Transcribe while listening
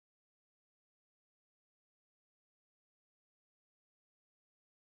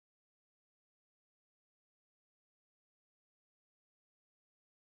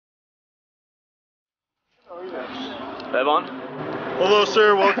Evan? Hello,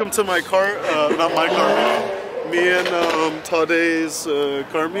 sir. Welcome to my car. Not my car. Me and Tade's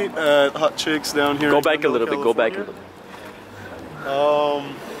Carmeet at Hot Chix down here. Go back a little bit. Go back a little bit.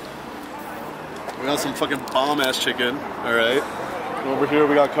 We got some fucking bomb ass chicken. All right. And over here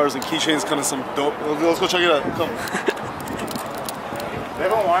we got cars and keychains, kind of some dope. Let's go check it out. Come.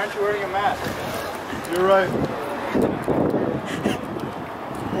 Evan, why aren't you wearing a mask? You're right.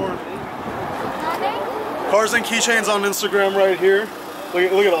 Cars and keychains on Instagram right here.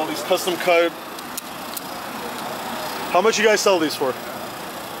 Look at all these custom cut. How much you guys sell these for?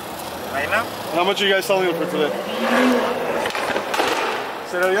 Right now? How much are you guys selling them for today?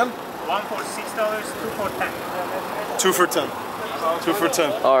 Say that again? One for $6, two for 10. 2 for 10. 2 for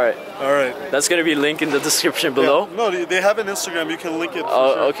 10. Alright. Alright. That's gonna be linked in the description below. Yeah. No, they have an Instagram. You can link it.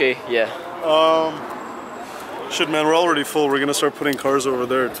 Oh, sure. okay, yeah. Shit, man, we're already full. We're gonna start putting cars over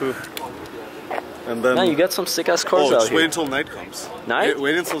there too. And then. Man, you got some sick ass cars out just here. wait until night comes. Night?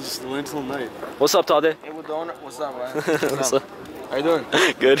 Wait until night. What's up, Tade? Hey, what's up, man? What's up? How you doing?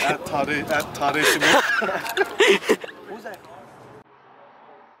 Good. At Tade Simon.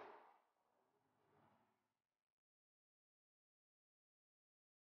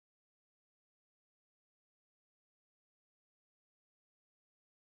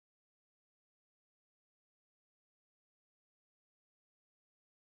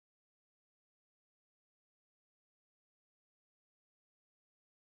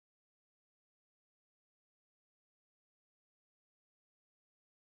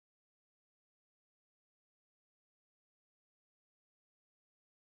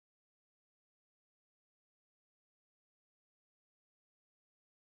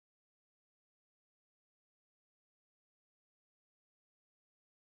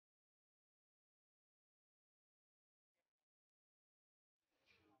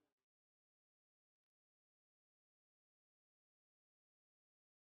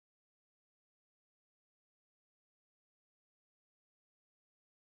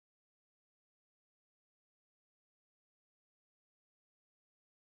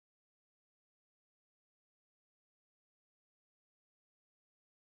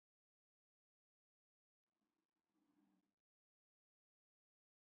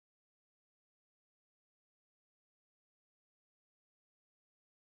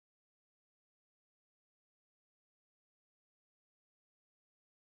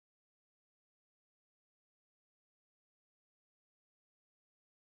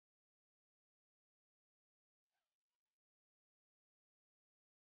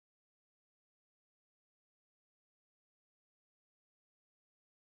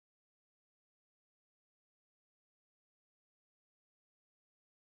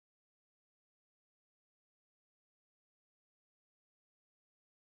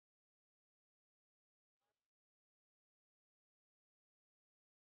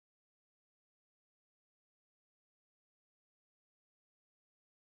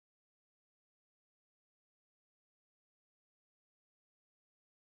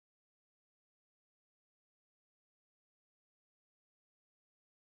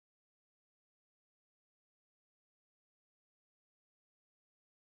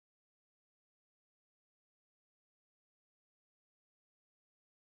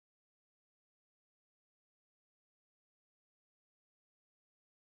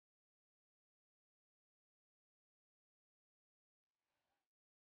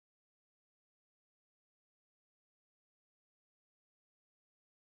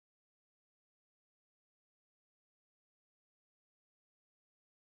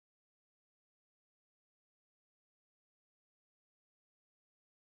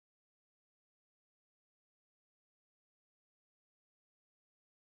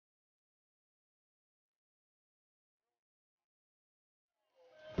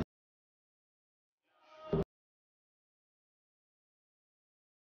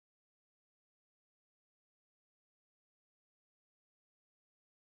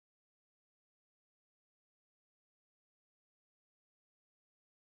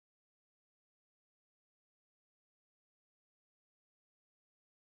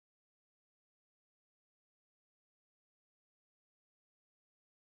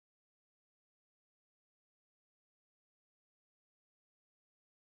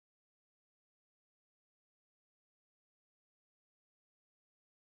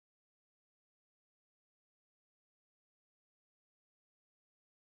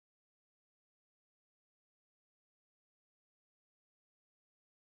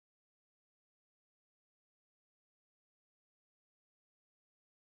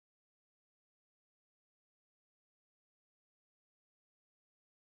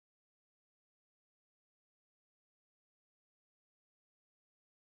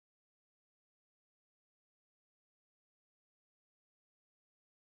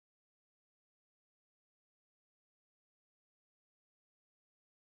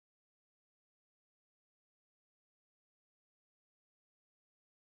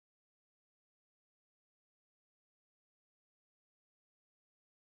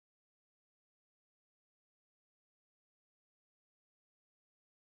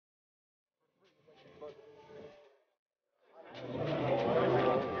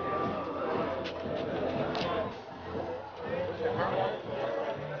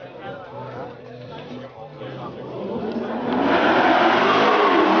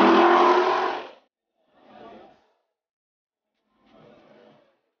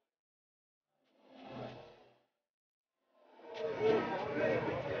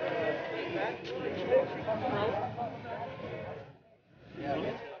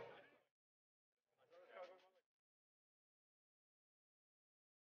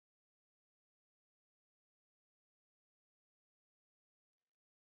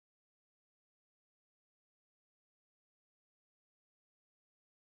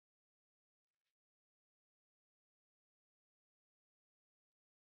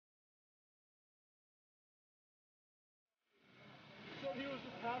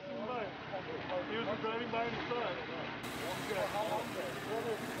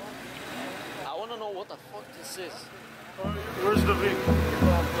 Where's the V?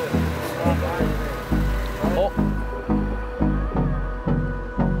 Oh.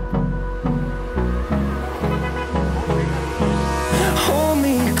 Hold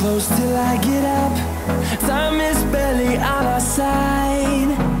me close till I get up. Time is barely on our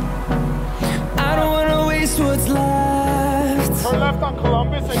side. I don't wanna waste what's left. Turn left on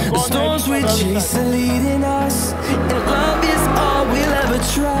Columbus and go The storms we chase are leading us, and love is all we'll ever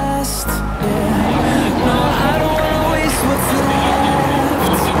trust. Yeah. No, I don't wanna waste what's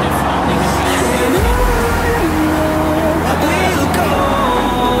left. And on we'll go,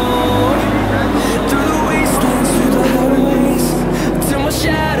 through the wastelands, through the highways, till my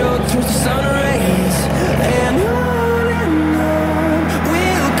shadow turns to sun rays. And on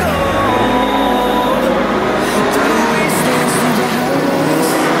we'll go, through the wastelands, through the highways.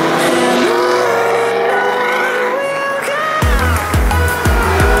 And on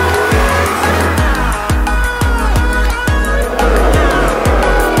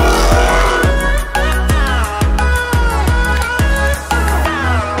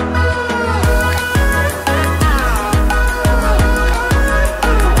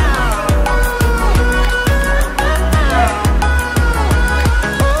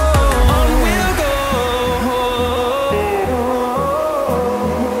we'll go.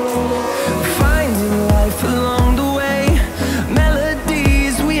 Finding life along the way,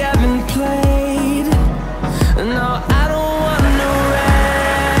 melodies we haven't played. No, I don't want no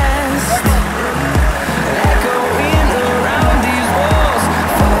rest. Echoing around these walls,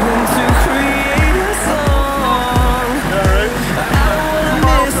 fighting to create a song. I don't wanna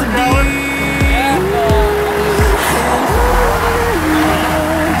miss a beat. And on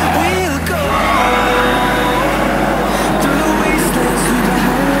we'll go, through the wastelands, through the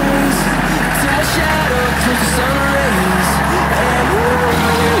highways, till my shadow turns to sun rays. And on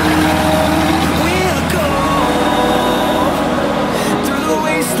we'll go, through the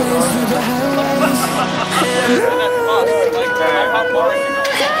wastelands, through the highways. And on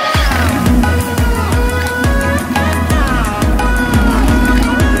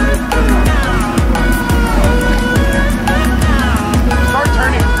Start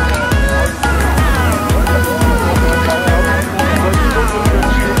turning.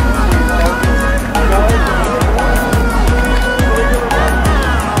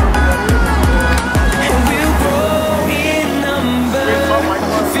 And we'll grow in number,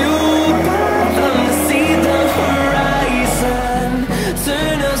 fueled by them to see the horizon,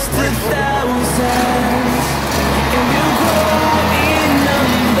 turn us to thousands. And we'll grow in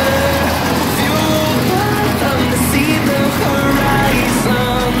number, fueled by them to see the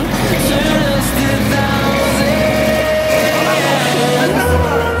horizon, turn us to thousands. And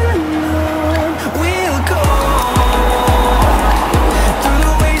on we'll go, through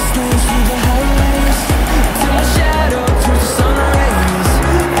the wastelands, through the highways, till my shadow turns to sun rays.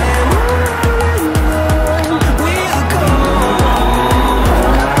 And on we'll go,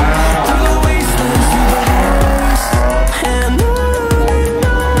 through the wastelands, through the highways. And on we'll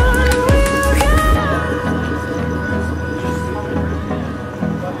go.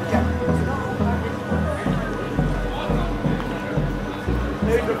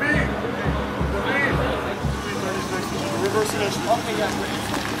 Hey, the V. The V. Reverse it. Okay, I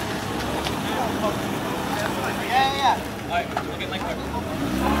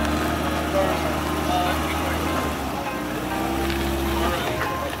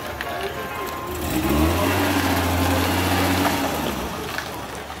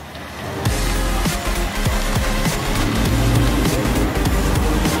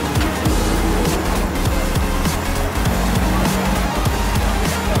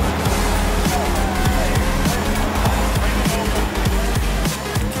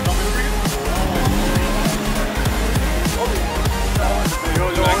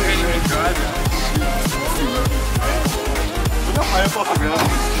couldn't even drive it.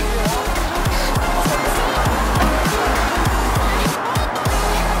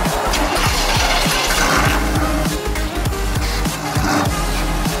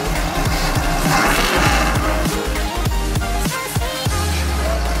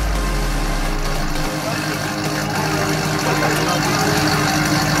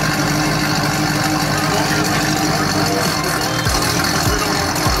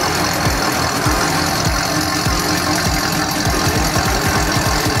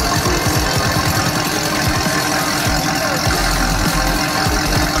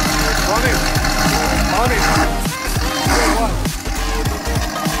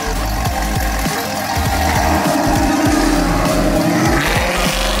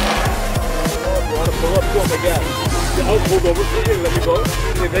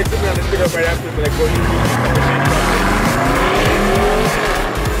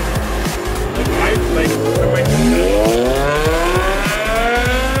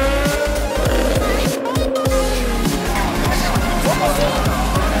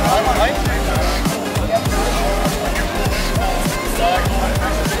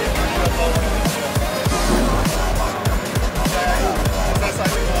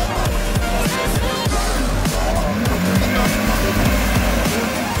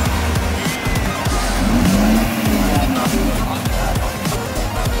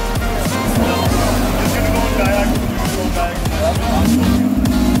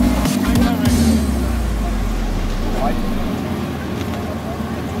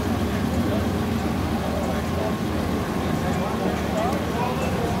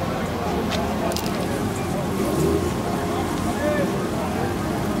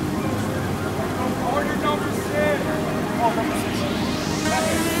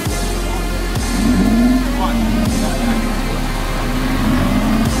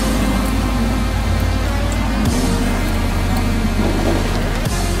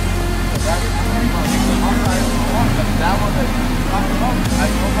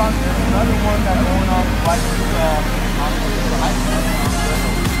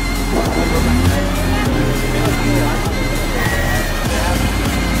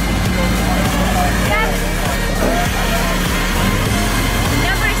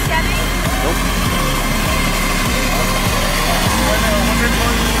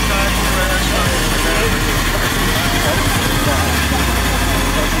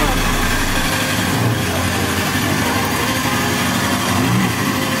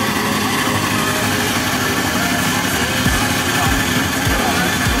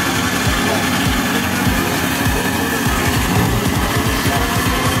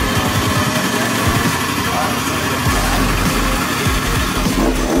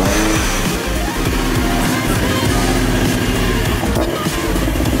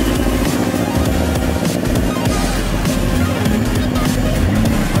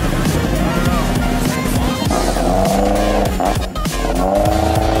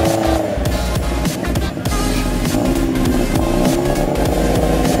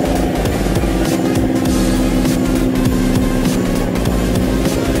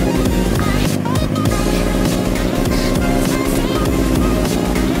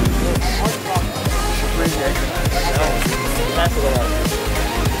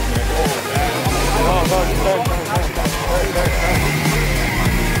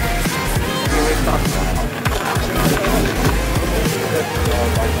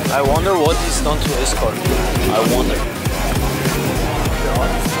 I wonder what he's done to his car. I wonder.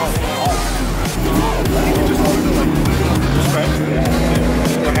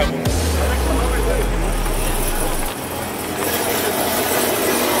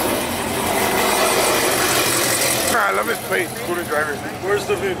 I love his plate. Scooter driver. Where's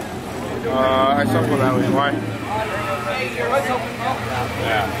the VIN? I saw go that way. Why?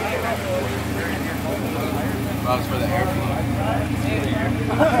 Yeah. That was for the airplane.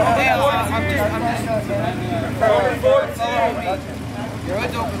 Your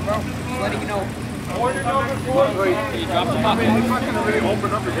hood's open, bro. Just letting you know.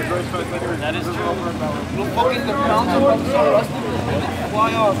 That is true. Little fucking the pounds are so rusty.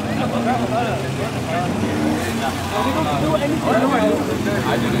 Fly off.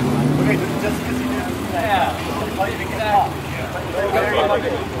 I didn't. Okay, just because you didn't. Yeah.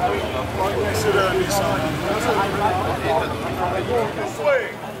 Sit down, Nissan.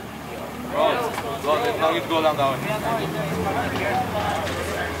 Well, let's go down that way.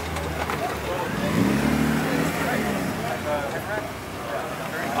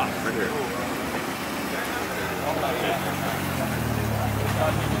 Right here.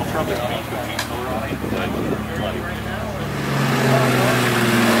 I'll probably paint the paint color on it, but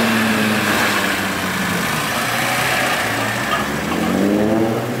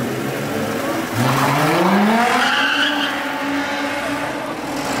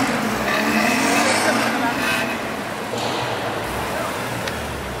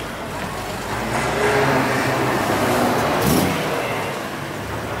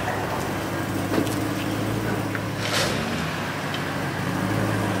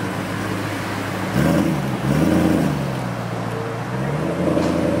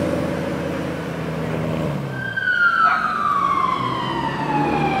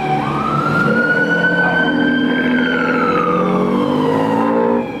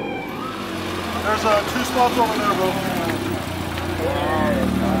There's 2 spots over there, bro.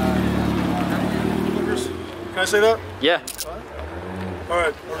 Can I say that? Yeah.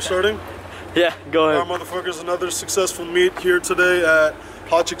 Alright, we're starting. Yeah, go ahead. Our motherfuckers, another successful meet here today at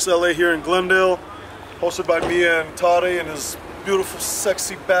Hot Chix LA here in Glendale. Hosted by me and Tade and his beautiful,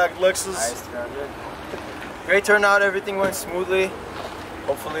 sexy bag Lexus. Nice, great turnout, everything went smoothly.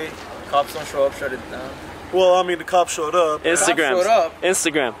 Hopefully, cops don't show up, shut it down. Well, I mean, the cops showed up. Instagram. Showed up.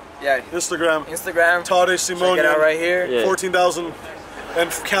 Instagram. Yeah, Instagram. Check Tade Simonian. it out right here. Yeah. 14,000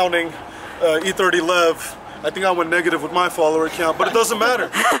 and counting. E30 Lev. I think I went negative with my follower count, but it doesn't matter.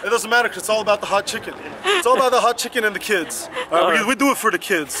 It doesn't matter because it's all about the hot chicken. It's all about the hot chicken and the kids. We do it for the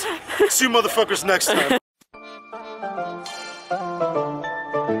kids. See you motherfuckers next time.